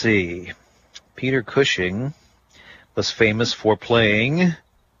 Let's see. Peter Cushing was famous for playing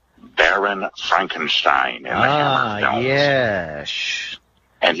Baron Frankenstein in the Hammer films. Yes.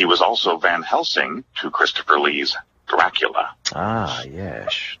 And he was also Van Helsing to Christopher Lee's Dracula.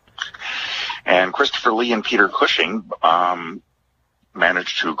 Yes. And Christopher Lee and Peter Cushing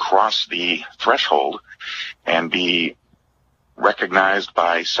managed to cross the threshold and be recognized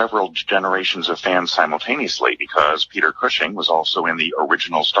by several generations of fans simultaneously, because Peter Cushing was also in the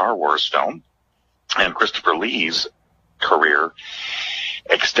original Star Wars film, and Christopher Lee's career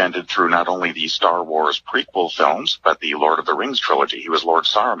extended through not only the Star Wars prequel films, but the Lord of the Rings trilogy. He was Lord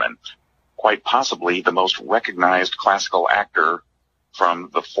Saruman, quite possibly the most recognized classical actor from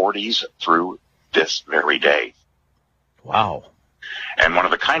the 40s through this very day. Wow. And one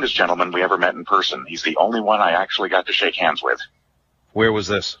of the kindest gentlemen we ever met in person. He's the only one I actually got to shake hands with. Where was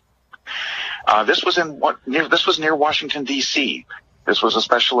this? This was near Washington, D.C. This was a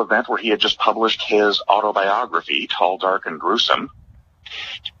special event where he had just published his autobiography, Tall, Dark, and Gruesome.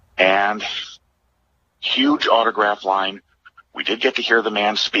 And huge autograph line. We did get to hear the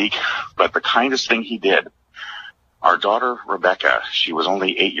man speak, but the kindest thing he did, our daughter, Rebecca, she was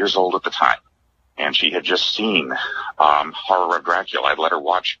only 8 years old at the time, and she had just seen Horror of Dracula. I'd let her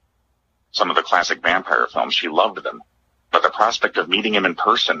watch some of the classic vampire films. She loved them. But the prospect of meeting him in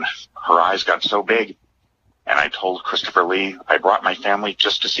person, her eyes got so big, and I told Christopher Lee I brought my family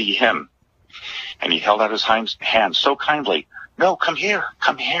just to see him. And he held out his hand so kindly. No, come here,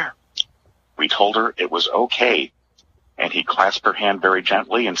 come here. We told her it was okay, and he clasped her hand very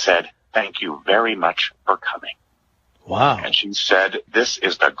gently and said, "Thank you very much for coming." Wow. And she said, "This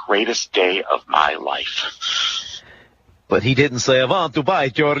is the greatest day of my life." But he didn't say, "I want to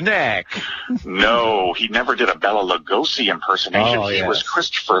bite your neck." No, he never did a Bela Lugosi impersonation. Oh, he yes. was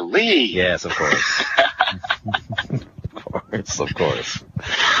Christopher Lee. Yes, of course. Of course.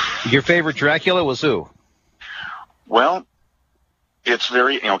 Your favorite Dracula was who? Well, it's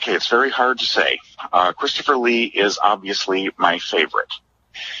very hard to say. Christopher Lee is obviously my favorite.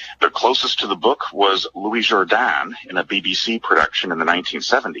 The closest to the book was Louis Jourdan in a BBC production in the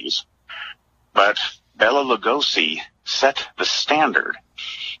 1970s. But Bela Lugosi set the standard.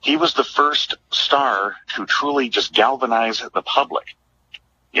 He was the first star to truly just galvanize the public.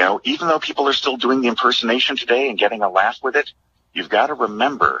 You know, even though people are still doing the impersonation today and getting a laugh with it, you've got to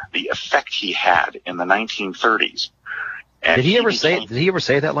remember the effect he had in the 1930s. And Did he ever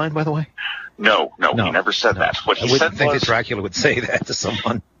say that line, by the way? No, he never said that. What he I wouldn't said think was, that Dracula would say that to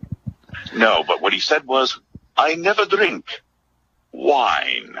someone. No, but what he said was, I never drink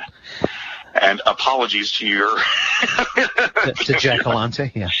wine. And apologies to your... to Jack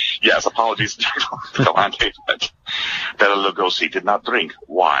Galante, yeah. Yes, apologies to Jack Galante, but Bela Lugosi did not drink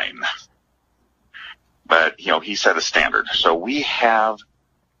wine. But, you know, he set a standard. So we have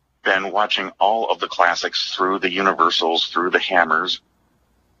been watching all of the classics through the Universals, through the Hammers,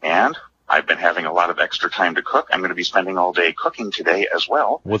 and I've been having a lot of extra time to cook. I'm going to be spending all day cooking today as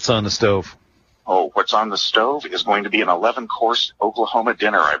well. What's on the stove? Oh, what's on the stove is going to be an 11-course Oklahoma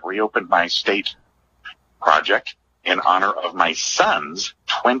dinner. I've reopened my state project in honor of my son's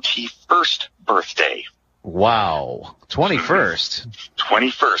 21st birthday. Wow. 21st?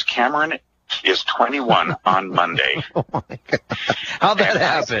 21st. Cameron is 21 on Monday. Oh, my God. How'd that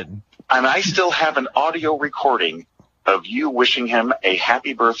happen? And I still have an audio recording of you wishing him a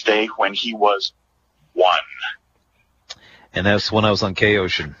happy birthday when he was 1. And that's when I was on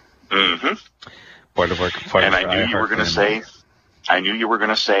K-Ocean. Mm-hmm. And I knew you were going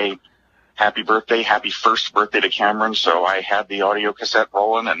to say, happy birthday, happy first birthday to Cameron. So I had the audio cassette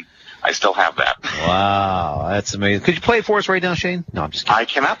rolling, and I still have that. Wow, that's amazing. Could you play it for us right now, Shane? No, I'm just kidding. I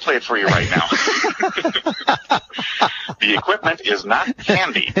cannot play it for you right now. The equipment is not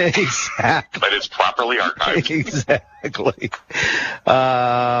handy. Exactly. But it's properly archived. Exactly.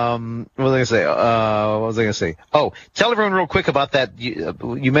 What was I going to say? Oh, tell everyone real quick about that.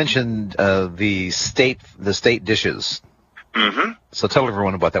 You mentioned the state dishes. Mm-hmm. So tell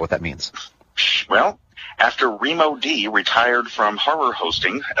everyone about that, what that means. Well, after Remo D retired from horror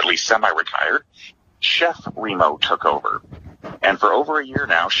hosting, at least semi-retired, Chef Remo took over. And for over a year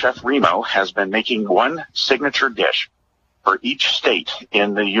now, Chef Remo has been making one signature dish for each state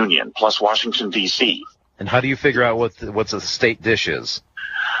in the Union, plus Washington, D.C. And how do you figure out what a state dish is?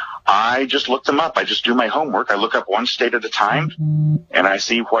 I just look them up. I just do my homework. I look up one state at a time, and I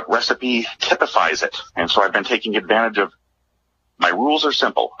see what recipe typifies it. And so I've been taking advantage of. My rules are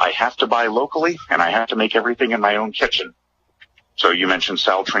simple. I have to buy locally, and I have to make everything in my own kitchen. So you mentioned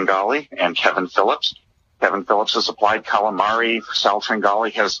Sal Tringali and Kevin Phillips. Kevin Phillips has supplied calamari. Sal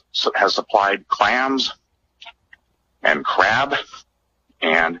Tringali has supplied clams and crab.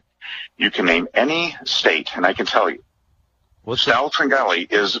 And you can name any state, and I can tell you. Sal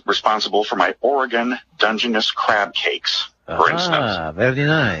Tringali is responsible for my Oregon Dungeness crab cakes, for instance. Ah, very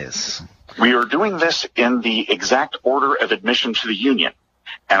nice. We are doing this in the exact order of admission to the Union,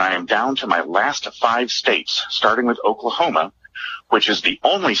 and I am down to my last 5 states, starting with Oklahoma, which is the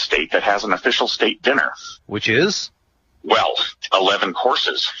only state that has an official state dinner. Which is? Well, 11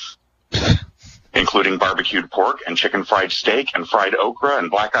 courses, including barbecued pork and chicken fried steak and fried okra and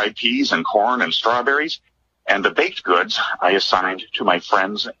black-eyed peas and corn and strawberries, and the baked goods I assigned to my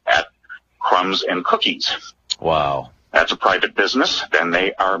friends at Crumbs and Cookies. Wow. That's a private business. Then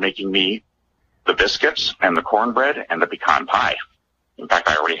they are making me the biscuits and the cornbread and the pecan pie. In fact,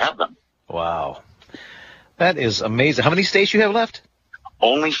 I already have them. Wow. That is amazing. How many states you have left?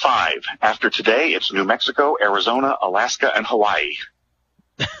 Only 5. After today, it's New Mexico, Arizona, Alaska, and Hawaii.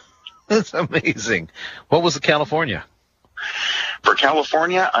 That's amazing. What was the California? For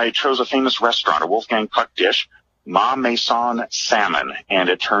California, I chose a famous restaurant, a Wolfgang Puck dish, Ma Maison Salmon, and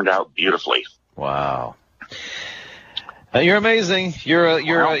it turned out beautifully. Wow. You're amazing. You're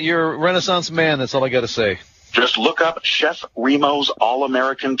a Renaissance man. That's all I got to say. Just look up Chef Remo's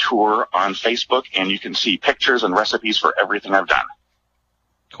All-American Tour on Facebook, and you can see pictures and recipes for everything I've done.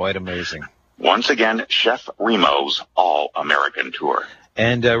 Quite amazing. Once again, Chef Remo's All-American Tour.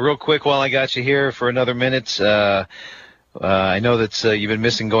 And real quick, while I got you here for another minute, I know that you've been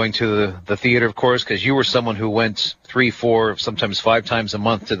missing going to the theater, of course, because you were someone who went 3, 4, sometimes 5 times a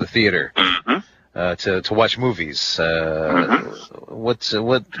month to the theater. Mm-hmm. To watch movies. What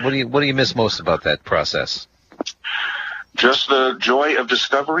do you miss most about that process? Just the joy of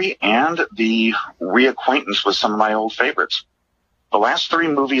discovery and the reacquaintance with some of my old favorites. The last 3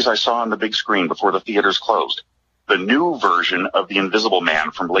 movies I saw on the big screen before the theaters closed. The new version of The Invisible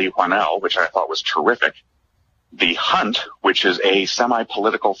Man from Leigh Whannell, which I thought was terrific. The Hunt, which is a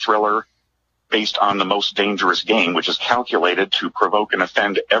semi-political thriller based on The Most Dangerous Game, which is calculated to provoke and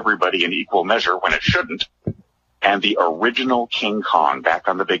offend everybody in equal measure when it shouldn't. and the original King Kong back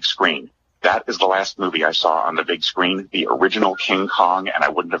on the big screen. That is the last movie I saw on the big screen, the original King Kong, and I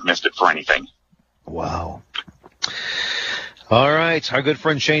wouldn't have missed it for anything. Wow. All right. Our good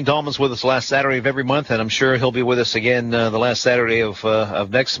friend Shane Dahlman's with us last Saturday of every month, and I'm sure he'll be with us again the last Saturday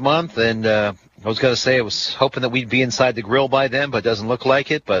of next month. And I was going to say I was hoping that we'd be inside the grill by then, but it doesn't look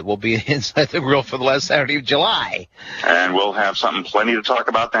like it. But we'll be inside the grill for the last Saturday of July. And we'll have something plenty to talk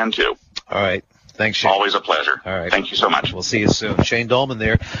about then, too. All right. Thanks, Shane. Always a pleasure. All right. Thank you so much. We'll see you soon. Shane Dahlman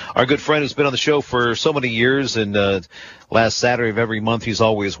there, our good friend who's been on the show for so many years, and last Saturday of every month he's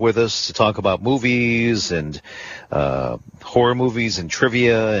always with us to talk about movies and horror movies and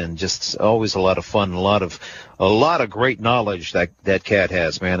trivia, and just always a lot of fun, a lot of great knowledge that cat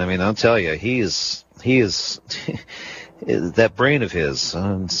has, man. I mean, I'll tell you, he is that brain of his.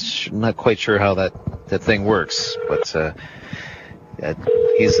 I'm not quite sure how that thing works, but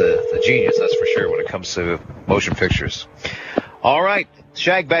he's a genius, that's for sure, when it comes to motion pictures. All right,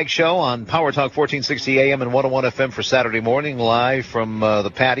 Shagbag Show on Power Talk 1460 AM and 101 FM for Saturday morning, live from the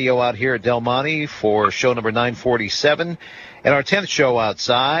patio out here at Del Monte for show number 947. And our 10th show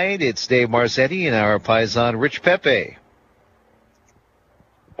outside, it's Dave Marzetti and our paisan Rich Pepe.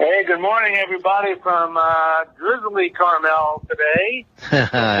 Hey, good morning, everybody, from drizzly Carmel today.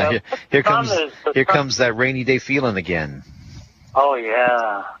 Here comes that rainy day feeling again. Oh,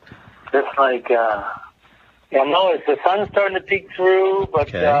 yeah. Just like, the sun's starting to peek through, but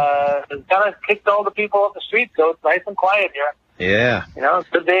it's kind of kicked all the people off the street, so it's nice and quiet here. Yeah. You know, it's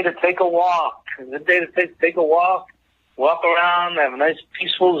a good day to take a walk. It's a good day to take a walk around, have a nice,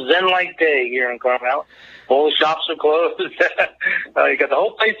 peaceful, zen-like day here in Carmel. All the shops are closed. You got the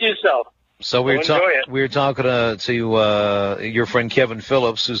whole place to yourself. So we were talking to your friend Kevin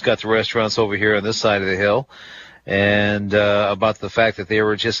Phillips, who's got the restaurants over here on this side of the hill, and about the fact that they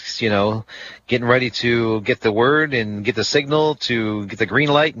were just, getting ready to get the word and get the signal to get the green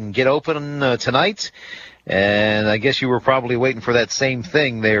light and get open tonight. And I guess you were probably waiting for that same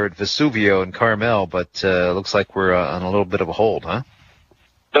thing there at Vesuvio in Carmel, but looks like we're on a little bit of a hold, huh?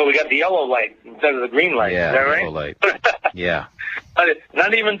 So we got the yellow light instead of the green light. Yeah, is that right? Yellow light. Yeah.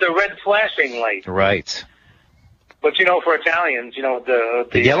 Not even the red flashing light. Right. But, for Italians, the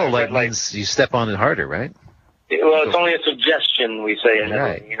yellow light means you step on it harder, right? Well, it's only a suggestion, we say in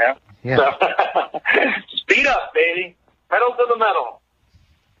right. Italy, Yeah. So, speed up, baby. Pedal to the metal.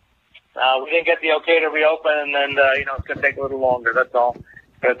 We didn't get the okay to reopen, and then, it's going to take a little longer. That's all.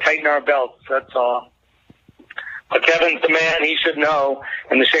 Going to tighten our belts. That's all. But Kevin's the man. He should know.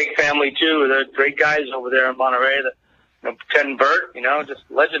 And the Shake family, too. They're great guys over there in Monterey. Ted and Bert, just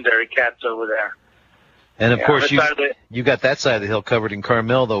legendary cats over there. And, of course, you got that side of the hill covered in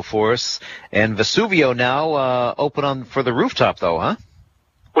Carmel, though, for us. And Vesuvio now open for the rooftop, though, huh?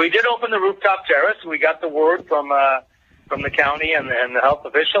 We did open the rooftop terrace. We got the word from the county and the health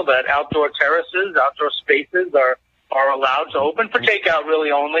official that outdoor terraces, outdoor spaces are allowed to open for takeout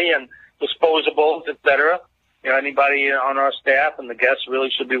really only, and disposables, et cetera. Anybody on our staff and the guests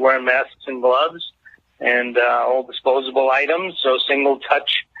really should be wearing masks and gloves and all disposable items. So single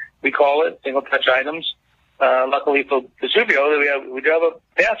touch, we call it, single touch items. Luckily for Vesuvio, we do have a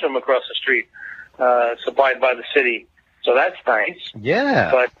bathroom across the street supplied by the city. So that's nice.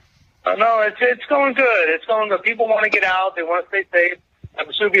 Yeah. But no, it's going good. It's going good. People want to get out. They want to stay safe. At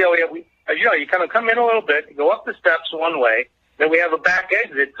Vesuvio, you kind of come in a little bit, you go up the steps one way, then we have a back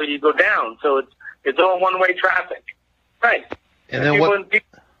exit so you go down. So it's all one-way traffic. Right. And then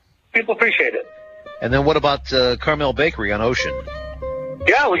people appreciate it. And then what about Carmel Bakery on Ocean?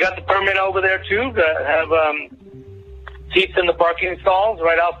 Yeah, we got the permit over there, too, to have seats in the parking stalls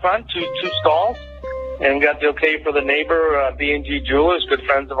right out front, two stalls. And we got the okay for the neighbor, B&G Jewelers, good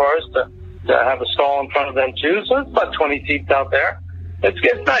friends of ours, to have a stall in front of them, too. So it's about 20 seats out there. It's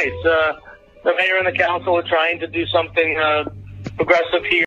nice. The mayor and the council are trying to do something progressive here.